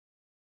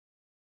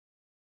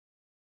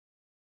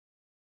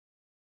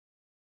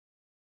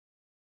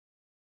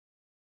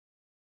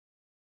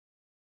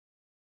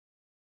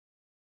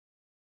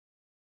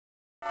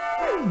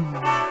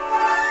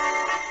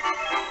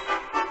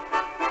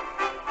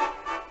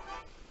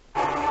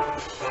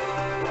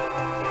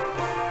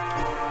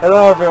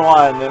Hello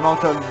everyone, and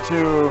welcome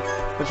to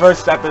the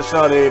first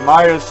episode of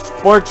Mario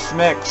Sports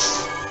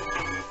Mix.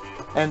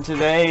 And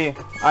today,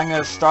 I'm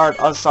going to start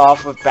us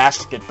off with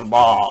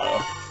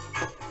basketball.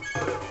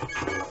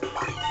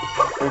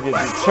 We're going to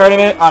do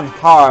tournament on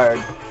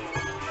hard.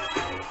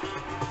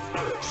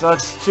 So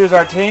let's choose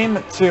our team,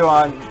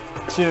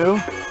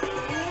 2-on-2.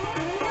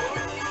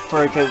 So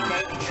we can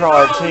control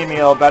our team a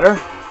little better.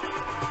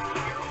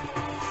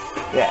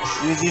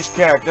 Yes, use these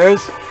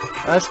characters.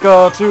 Let's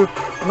go to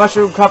the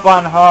Mushroom Cup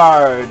on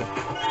hard.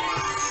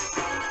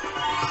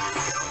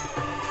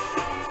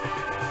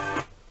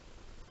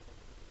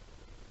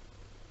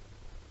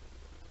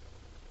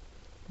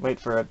 Wait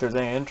for if there's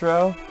any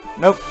intro.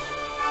 Nope.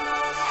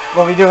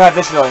 Well, we do have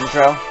this little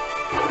intro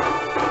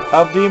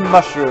of the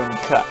Mushroom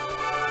Cup.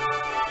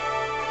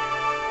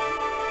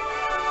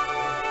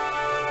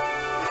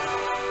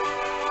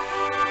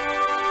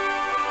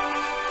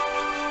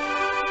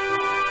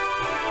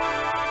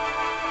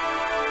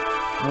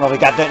 Well, we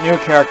got that new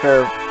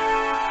character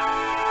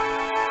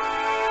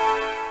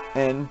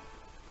in.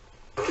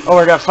 Oh,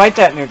 we're gonna fight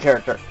that new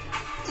character.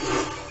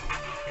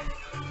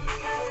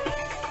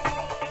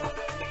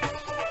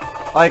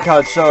 I like how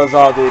it shows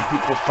all the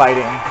people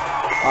fighting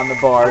on the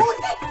board.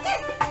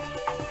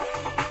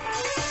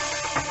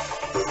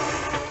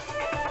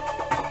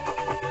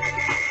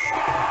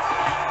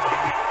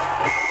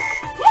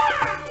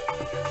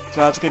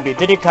 So it's gonna be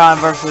Diddy Kong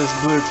versus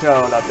Blue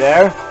Toad up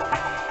there.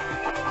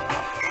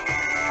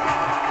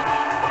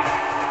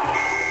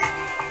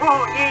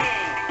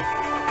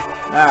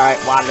 Alright,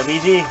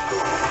 Luigi.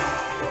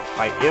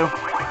 Fight you.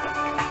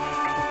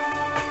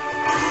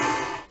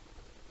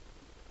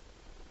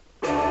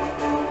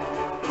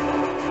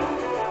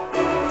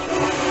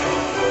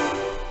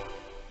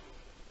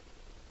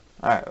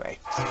 Alright.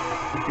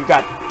 You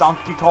got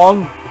Donkey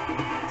Kong.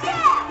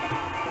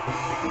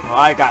 Well,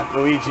 I got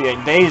Luigi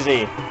and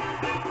Daisy.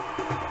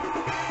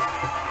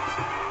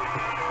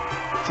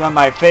 Some of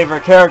my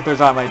favorite characters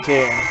on my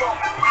team.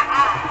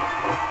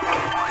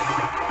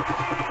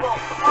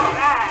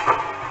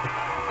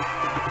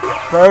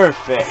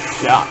 Perfect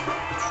shot.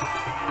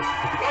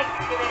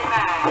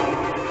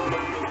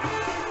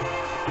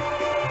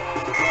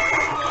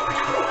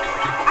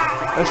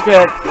 Let's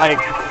get like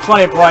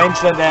 20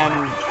 points and then...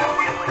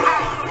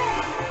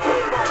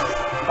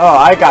 Oh,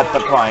 I got the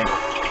point.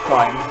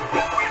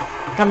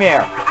 Come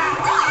here.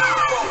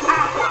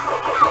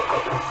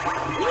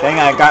 Dang,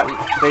 I got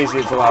Daisy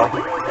as well.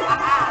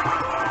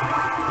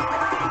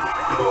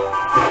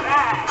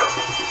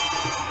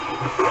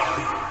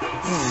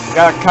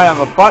 Got kind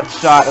of a butt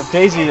shot of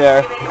Daisy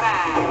there.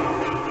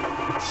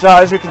 So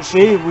as you can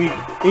see,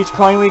 each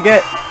coin we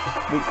get,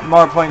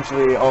 more points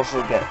we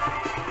also get.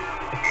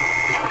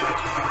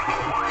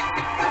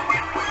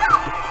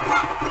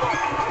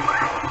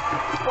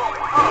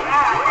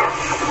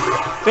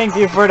 Thank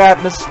you for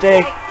that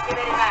mistake.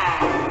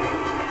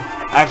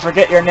 I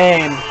forget your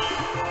name.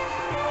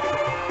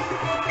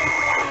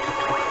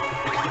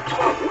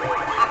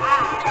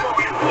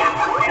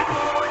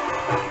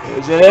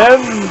 Is it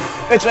him?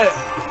 It's it.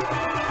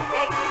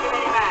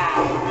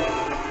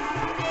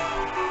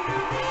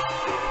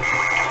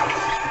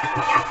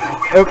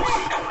 Oops,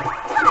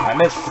 I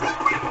missed.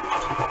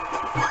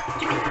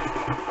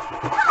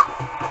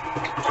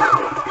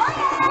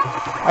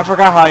 I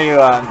forgot how you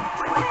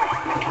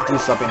do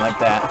something like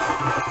that.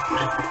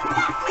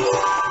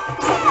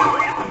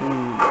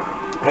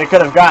 They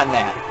could have gotten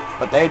that,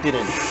 but they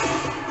didn't.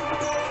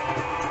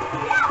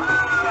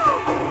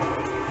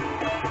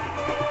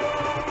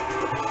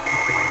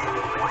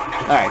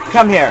 Alright,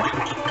 come here.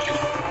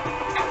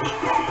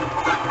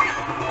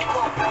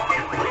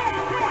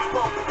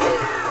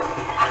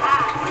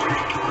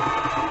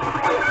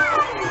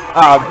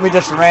 We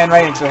just ran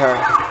right into her.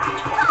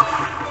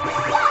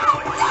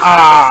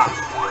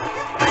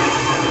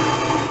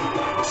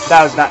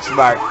 That was not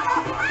smart.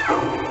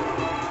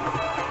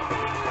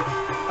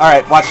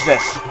 Alright, watch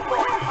this.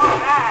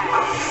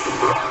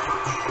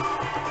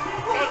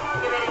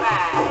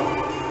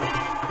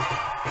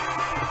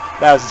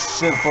 That was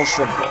simple.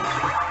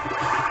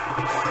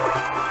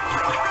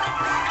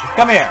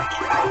 Come here.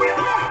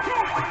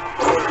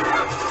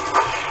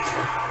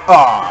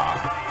 Aww.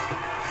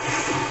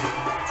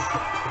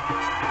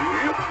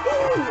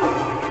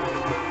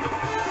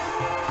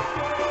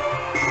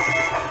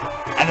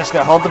 I'm just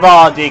gonna hold the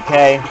ball,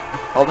 DK.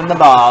 Holding the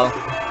ball.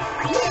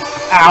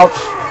 Ouch!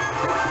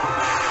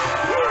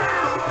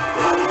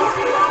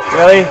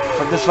 Really?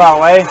 From this far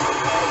away?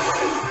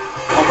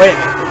 Oh, wait.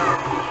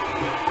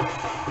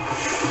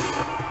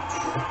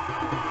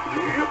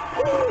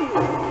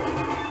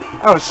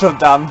 That was so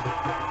dumb.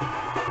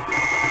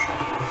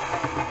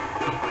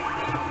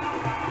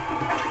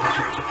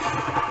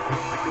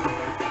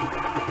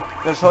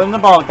 Just holding the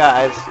ball,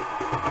 guys.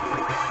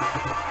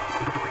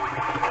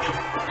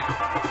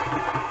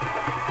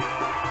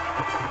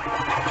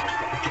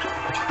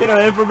 Get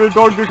away from me,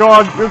 Donkey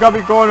Kong! You got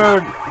me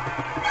cornered!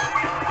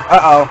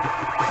 Uh-oh.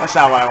 That's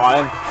not what I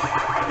wanted.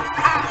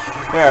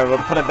 Here, we'll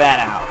put a ban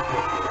out.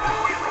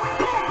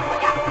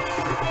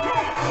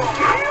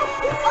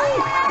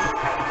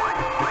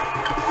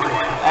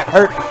 That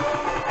hurt.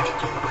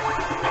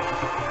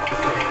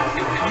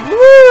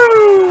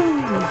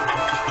 Woo!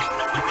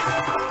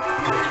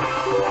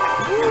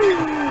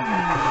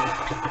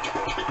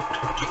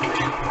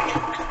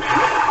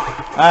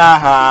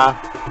 Uh-huh.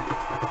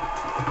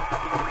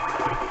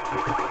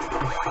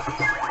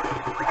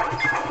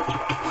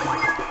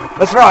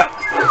 Let's throw it.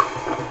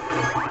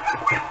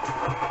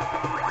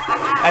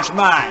 That's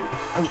mine.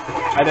 Ooh,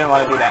 I didn't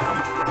want to do that.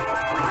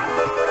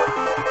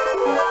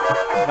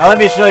 Now let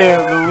me show you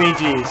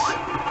Luigi's.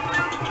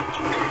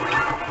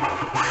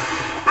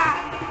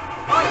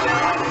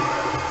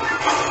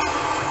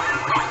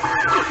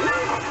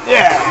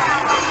 Yeah.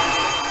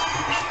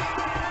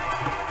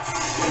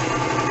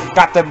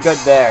 Got them good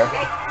there.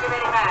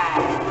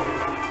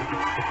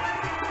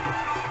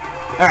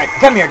 Alright,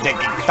 come here,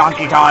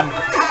 Donkey Kong.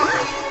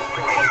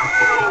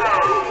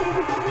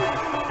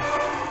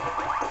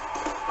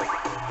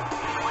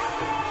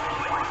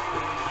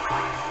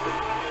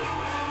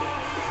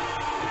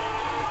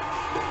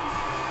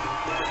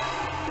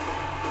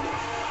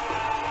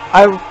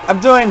 I'm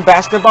doing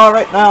basketball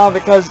right now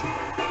because,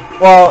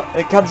 well,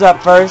 it comes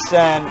up first,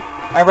 and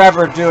I'd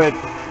rather do it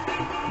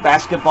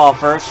basketball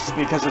first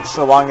because it's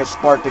the longest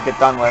sport to get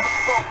done with.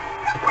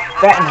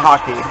 That and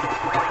hockey.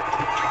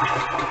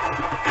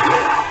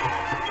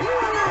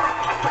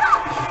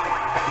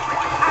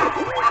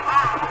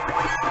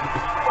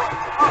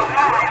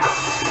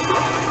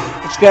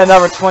 Let's get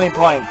another 20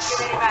 points.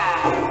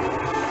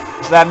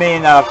 So that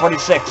means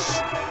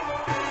 46.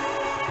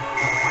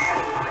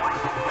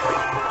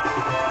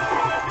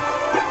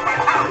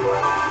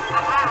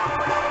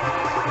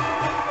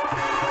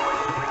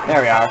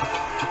 There we are.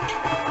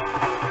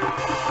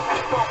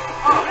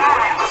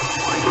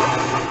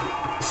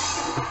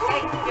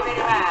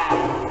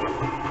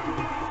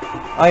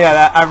 Oh yeah,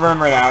 that, I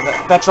remember now.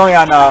 That's only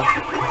on,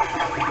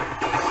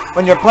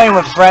 when you're playing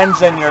with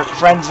friends and your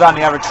friends on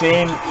the other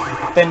team,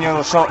 then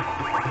the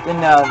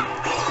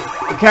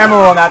camera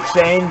will not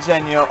change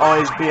and you'll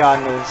always be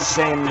on the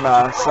same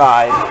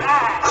side.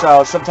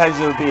 So sometimes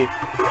it'll be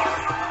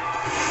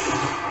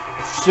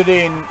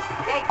shooting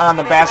on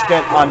the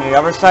basket on the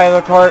other side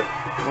of the court,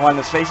 the one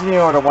that's facing you,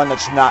 or the one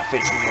that's not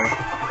facing you.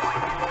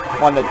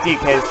 One that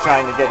DK is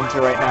trying to get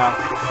into right now.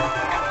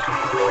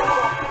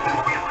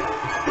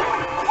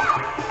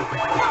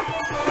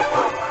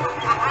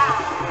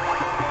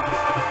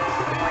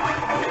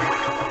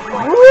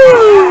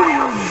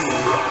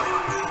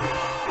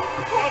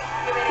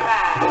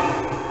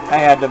 I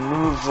had to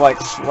move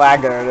like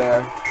swagger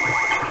there.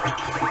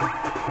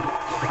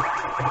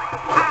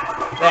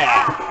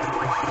 There.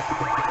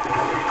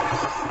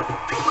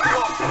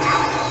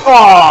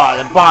 Oh,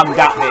 the bomb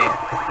got me.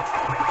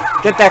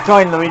 Get that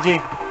coin, Luigi.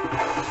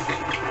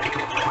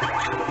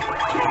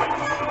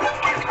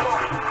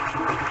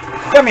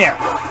 Come here.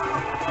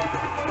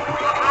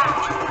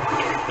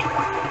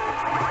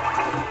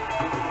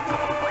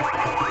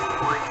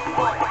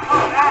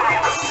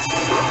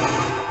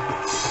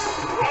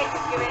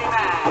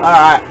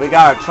 Alright, we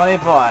got our 20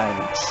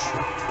 points.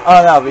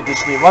 Oh no, we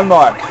just need one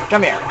more.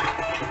 Come here.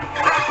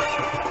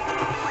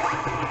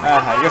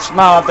 You're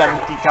small,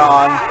 Donkey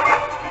Kong.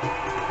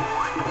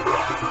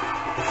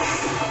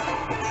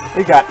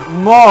 We got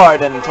more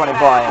than 20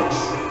 points.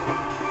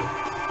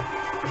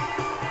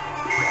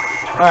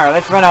 Alright,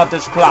 let's run out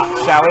this clock,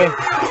 shall we?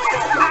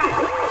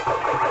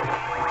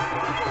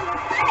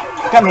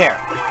 Come here.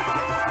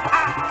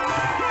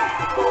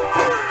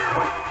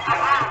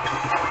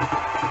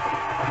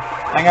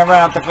 I'm gonna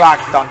run out the clock,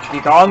 Donkey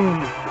Kong.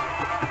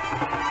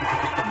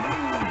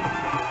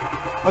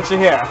 What's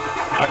here?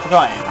 A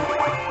coin.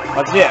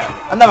 What's here?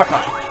 Another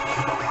coin.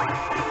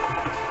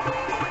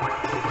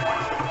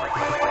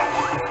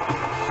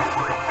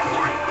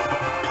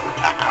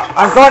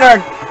 I'm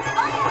cornered!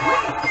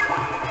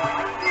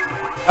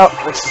 Oh,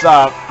 let's,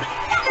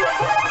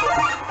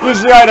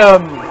 use the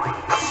item!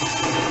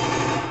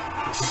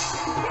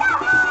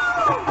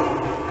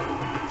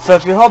 So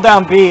if you hold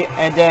down B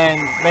and then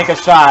make a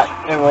shot,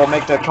 it will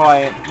make the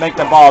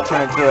ball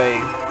turn into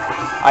a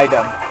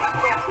item.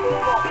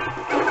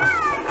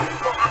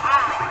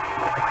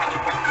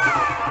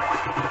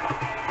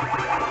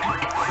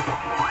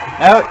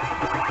 Nope.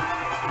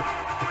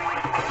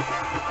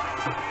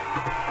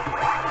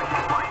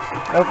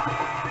 Nope.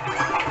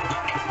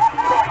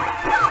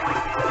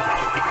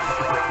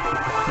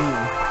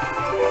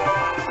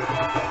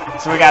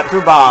 So we got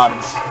 2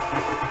 bombs.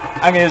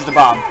 I'm gonna use the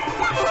bomb.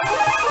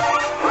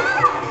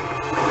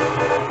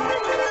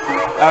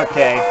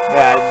 Okay,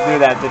 yeah, I knew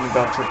that didn't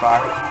go too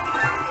far.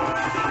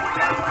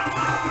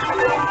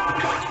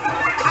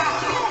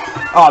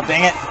 Oh,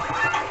 dang it.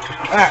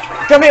 Alright,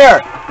 come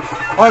here!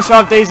 I want to show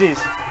off daisies.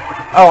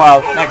 Oh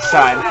well, next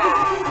time.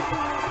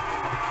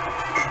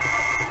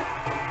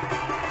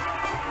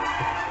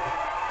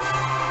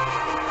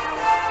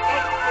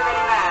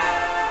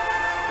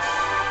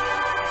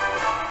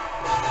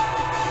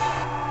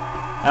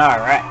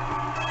 Alright.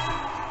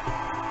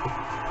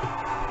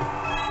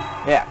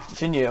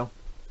 continue.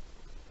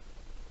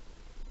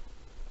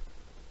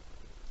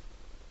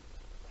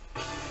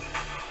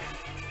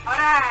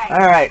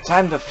 Alright,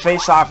 time to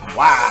face off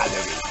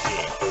Luigi.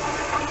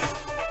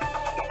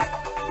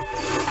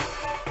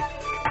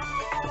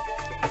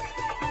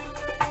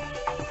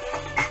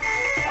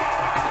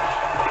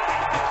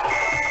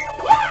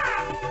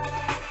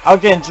 I'll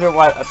get into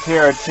what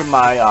appeared to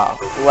my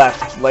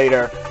left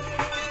later.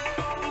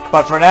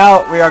 But for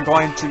now, we are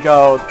going to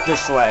go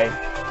this way.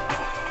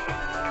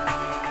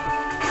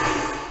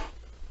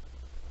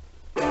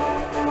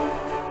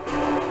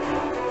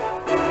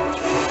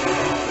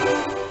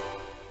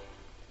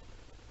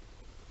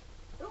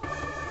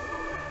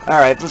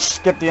 Alright, let's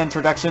skip the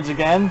introductions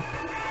again.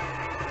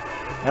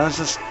 And let's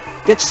just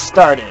get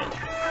started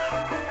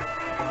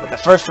with the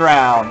first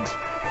round.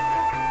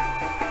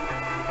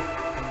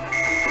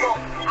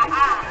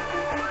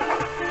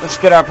 Let's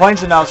get our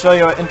points, and I'll show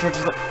you an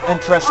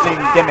interesting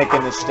gimmick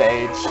in this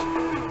stage.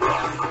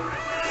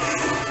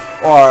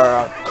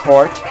 Or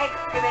court,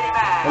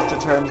 as the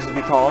terms to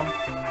be called.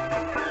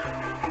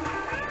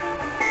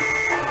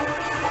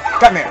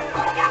 Come here!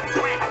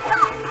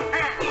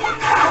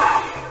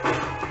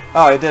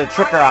 Oh, he did a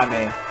tricker on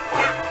me.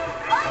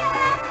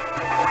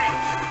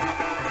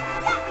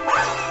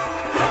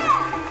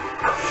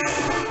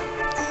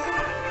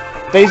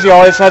 Daisy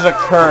always has a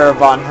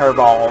curve on her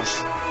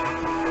balls.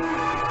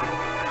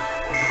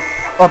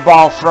 Or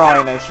ball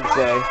throwing, I should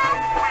say.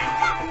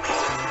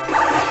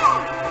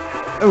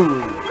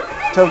 Ooh,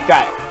 Toad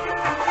got it.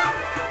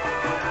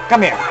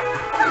 Come here.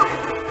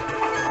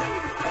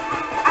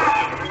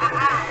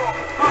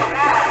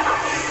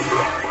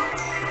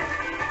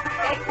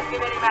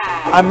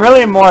 I'm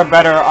really more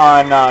better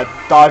on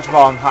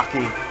dodgeball and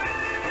hockey.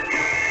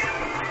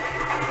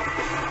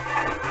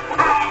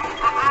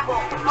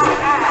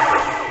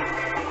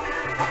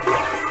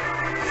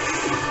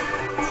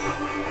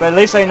 But at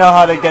least I know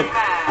how to get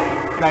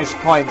nice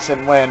points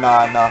and win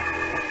on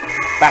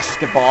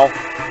basketball.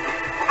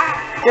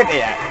 Give me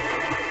that.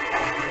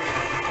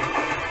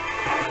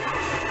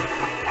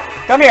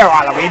 Come here,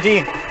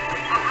 Luigi.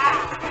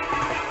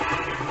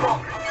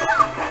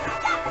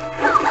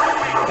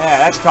 Yeah,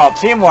 that's called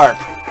teamwork.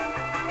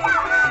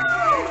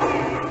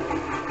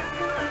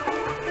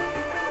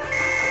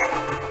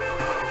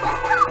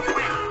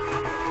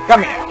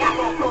 Come here.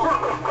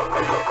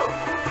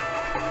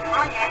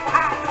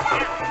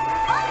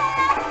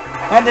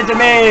 Hand it to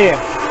me.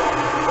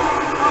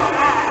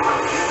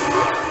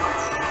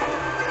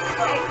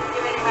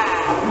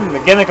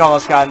 The gimmick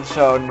almost got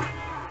shown.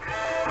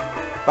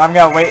 But I'm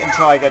gonna wait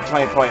until I get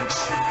 20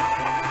 points.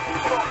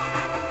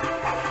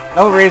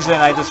 No reason,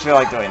 I just feel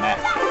like doing that.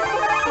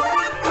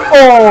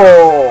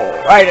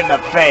 Oh! Right in the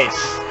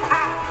face.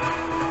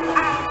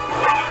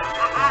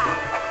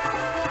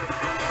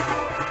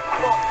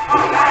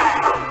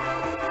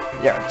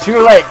 You're too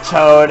late,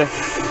 Toad.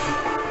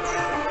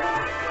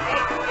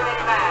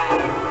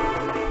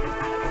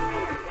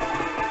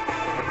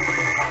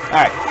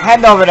 Alright,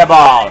 hand over the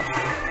ball.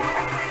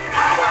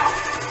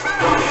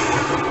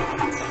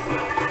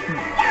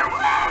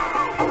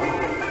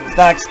 He's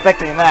not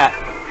expecting that.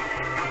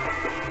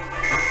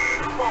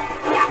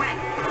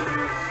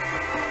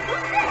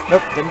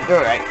 Nope, didn't do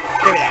it right.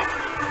 Give me that.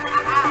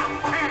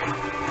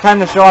 Time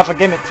to show off a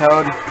gimmick,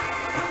 Toad.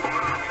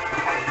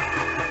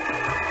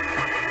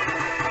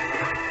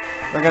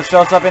 We're gonna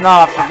show something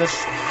off with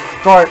this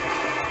court.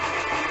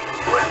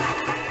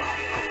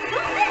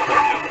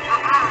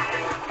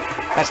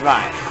 That's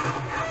mine.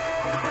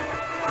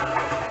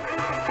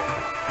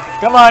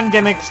 Come on,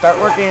 gimmick, start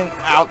working.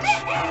 Ouch.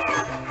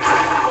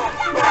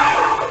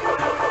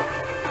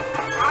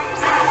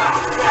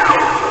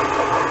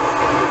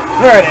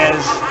 There it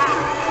is.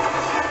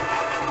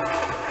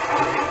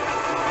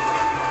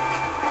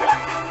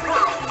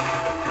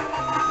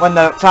 When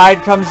the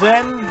tide comes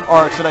in,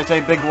 or should I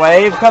say big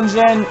wave comes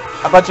in,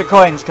 a bunch of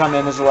coins come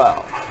in as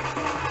well.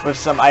 With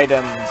some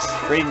items,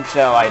 green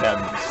shell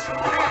items.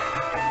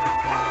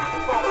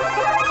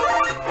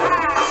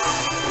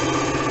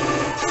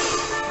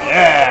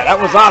 Yeah, that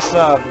was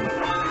awesome!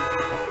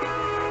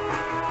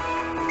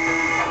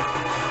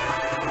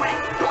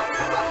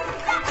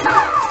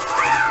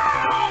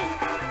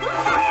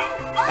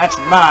 That's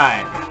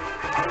mine!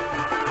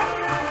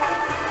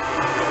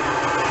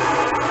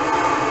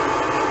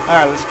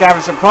 Alright, let's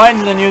gather some coins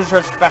and then use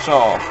her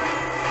special.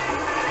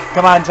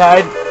 Come on,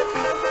 Tide.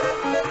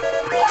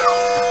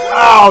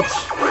 Ouch!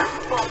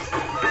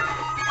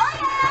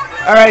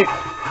 Alright.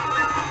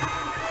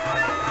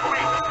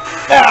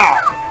 Ow!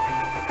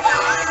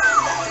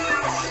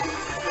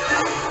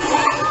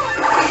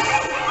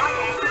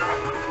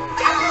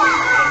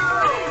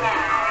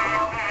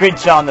 Great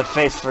shot on the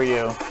face for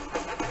you.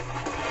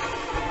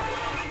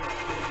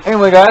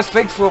 Anyway guys,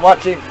 thanks for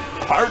watching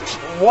part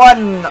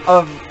 1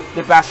 of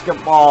the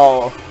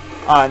basketball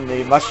on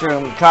the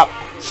Mushroom Cup.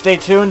 Stay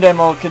tuned and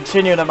we'll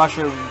continue the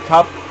Mushroom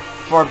Cup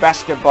for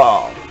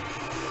basketball.